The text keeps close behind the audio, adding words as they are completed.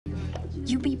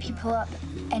You beat people up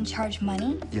and charge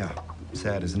money? Yeah.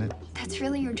 Sad, isn't it? That's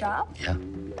really your job? Yeah.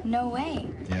 No way.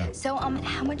 Yeah. So,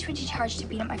 how much would you charge to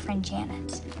beat up my friend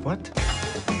Janet? What?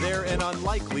 They're an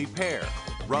unlikely pair.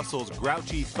 Russell's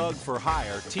grouchy thug for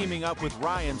hire teaming up with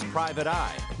Ryan's private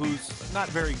eye, who's not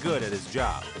very good at his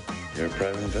job. You're a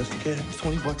private investigator? It's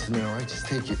 $20 an hour, right? Just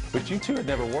take it. But you two had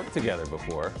never worked together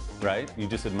before, right? You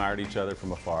just admired each other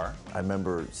from afar. I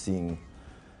remember seeing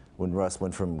when Russ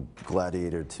went from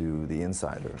Gladiator to The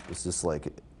Insider. It's just like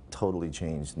it totally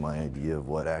changed my idea of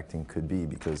what acting could be,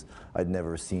 because I'd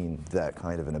never seen that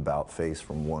kind of an about face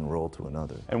from one role to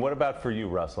another. And what about for you,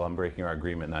 Russell? I'm breaking our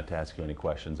agreement not to ask you any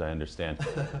questions. I understand.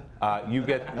 You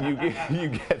get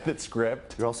the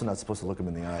script. You're also not supposed to look him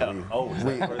in the eye. We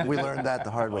Oh, learned that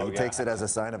the hard way. Oh, He yeah. takes it as a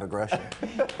sign of aggression.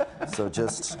 So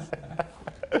just...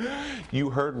 You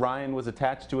heard Ryan was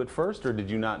attached to it first, or did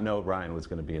you not know Ryan was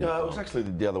going to be in the No, film? it was actually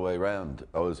the other way around.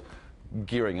 I was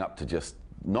gearing up to just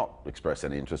not express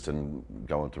any interest and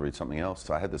go on to read something else.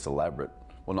 So I had this elaborate,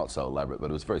 well, not so elaborate, but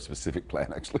it was a very specific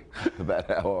plan actually about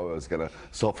how I was going to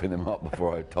soften him up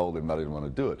before I told him I didn't want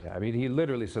to do it. I mean, he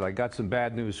literally said, "I got some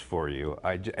bad news for you."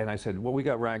 And I said, "Well, we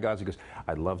got Ryan Gosling." He goes,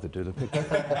 "I'd love to do the picture."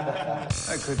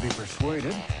 I could be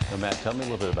persuaded. So Matt, tell me a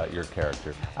little bit about your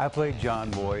character. I played John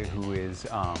Boy, who is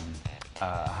a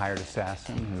hired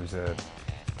assassin, who's a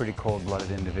pretty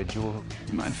cold-blooded individual.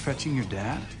 You mind fetching your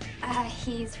dad?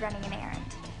 He's running an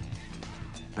errand.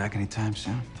 Back anytime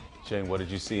soon? Shane, what did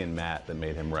you see in Matt that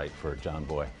made him right for John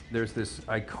Boy? There's this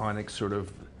iconic sort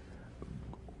of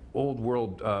old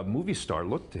world movie star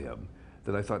look to him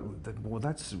that I thought, well,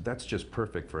 that's just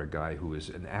perfect for a guy who is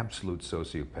an absolute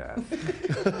sociopath.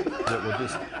 That will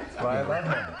just, I love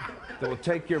him. That will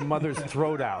take your mother's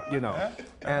throat out, you know.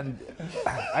 And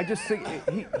I just think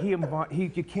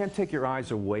you can't take your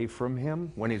eyes away from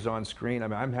him when he's on screen. I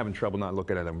mean, I'm having trouble not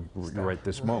looking at him right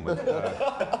this moment.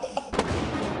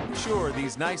 Sure,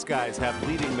 these nice guys have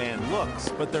leading man looks,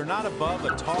 but they're not above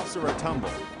a toss or a tumble.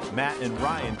 Matt and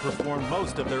Ryan perform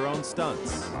most of their own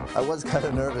stunts. I was kind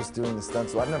of nervous doing the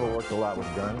stunts. So I've never worked a lot with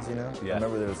guns, you know? Yeah. I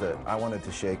remember I wanted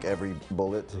to shake every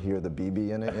bullet to hear the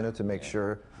BB in it, you know, to make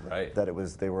sure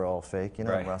that they were all fake, you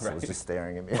know? And Russell was just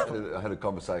staring at me. I had a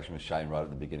conversation with Shane right at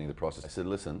the beginning of the process. I said,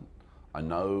 listen, I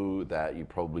know that you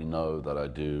probably know that I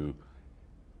do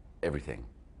everything.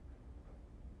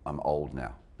 I'm old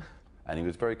now. And he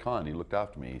was very kind. He looked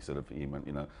after me. He went,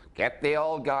 you know, get the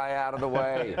old guy out of the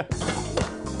way.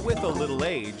 With a little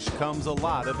age comes a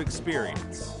lot of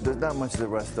experience. There's not much that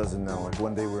Russ doesn't know. Like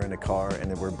one day we're in a car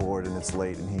and we're bored and it's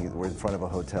late and we're in front of a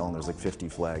hotel and there's like 50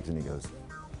 flags and he goes,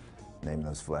 name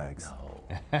those flags. No.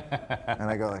 And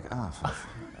I go like, oh,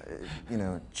 you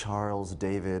know, Charles,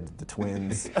 David, the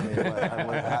twins. I'm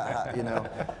like, you know,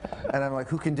 and I'm like,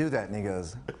 who can do that? And he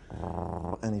goes,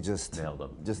 and he just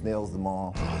nails them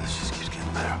all. Oh, this just keeps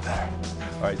getting better and better.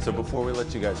 All right, so before we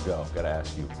let you guys go, I've got to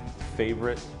ask you,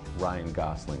 favorite Ryan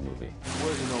Gosling movie?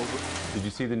 Where's the Notebook? Did you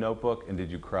see The Notebook, and did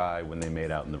you cry when they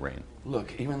made out in the rain?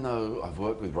 Look, even though I've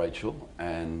worked with Rachel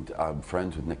and I'm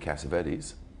friends with Nick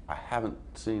Cassavetes, I haven't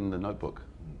seen The Notebook.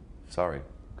 Sorry.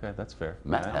 Okay, that's fair.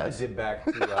 Matt has. I did back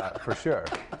to, for sure.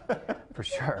 For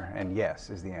sure. And yes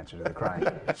is the answer to the crying.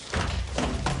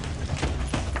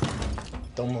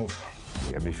 Don't move.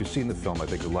 I mean, if you've seen the film, I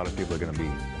think a lot of people are going to be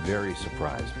very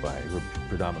surprised by it. We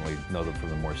predominantly know them from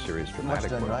the more serious dramatic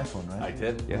Watched it on your ones. iPhone, right? I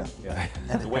did? Yeah.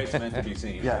 The way it's meant to be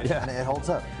seen. Yeah, right? yeah. And it holds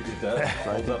up. It does. It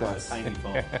So I holds think up on a that's- tiny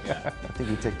phone. Yeah. I think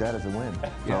you take that as a win.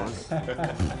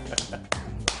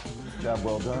 Job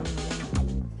well done.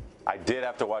 I did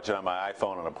have to watch it on my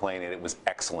iPhone on a plane, and it was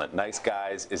excellent. Nice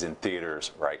Guys is in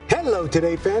theaters right now. Hello,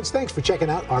 Today fans. Thanks for checking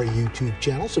out our YouTube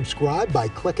channel. Subscribe by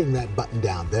clicking that button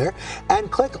down there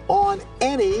and click on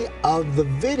any of the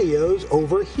videos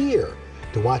over here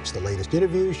to watch the latest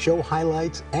interviews, show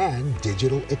highlights, and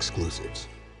digital exclusives.